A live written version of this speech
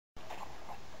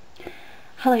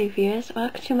Hello viewers,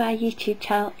 welcome to my YouTube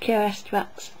channel, Curious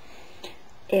Rocks.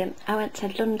 I went to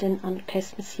London on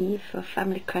Christmas Eve for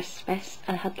family Christmas.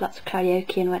 I had lots of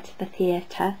karaoke and went to the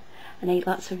theatre and ate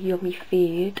lots of yummy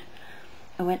food.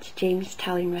 I went to Jamie's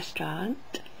Italian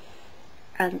restaurant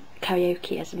and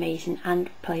karaoke is amazing,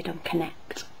 and played on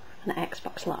Connect and the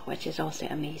Xbox a lot, which is also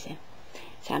amazing.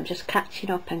 So I'm just catching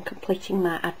up and completing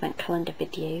my advent calendar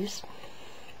videos.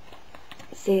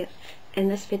 So in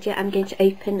this video I'm going to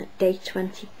open day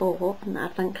 24 on the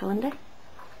advent calendar,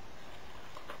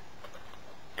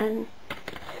 and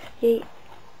it's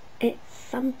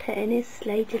Santa and his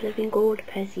sleigh delivering gold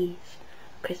presents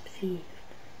Christmas Eve.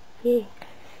 Yay!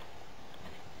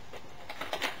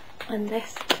 And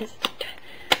this is the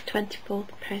 24th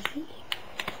present.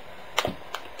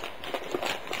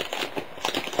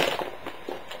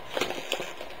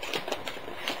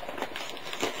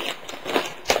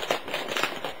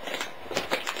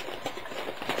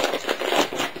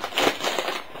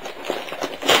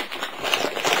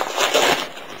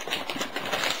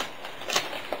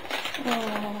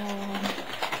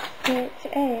 It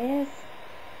is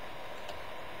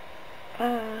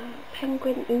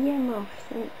penguin earmuffs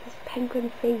and this penguin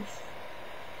face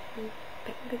and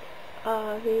penguin,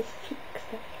 these cheeks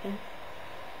there.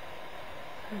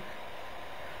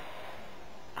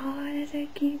 Oh, they're so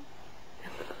cute.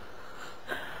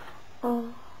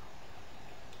 Oh,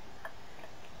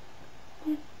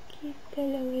 cute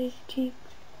little cheeks.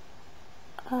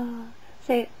 Oh,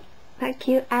 so thank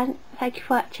you, and thank you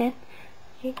for watching.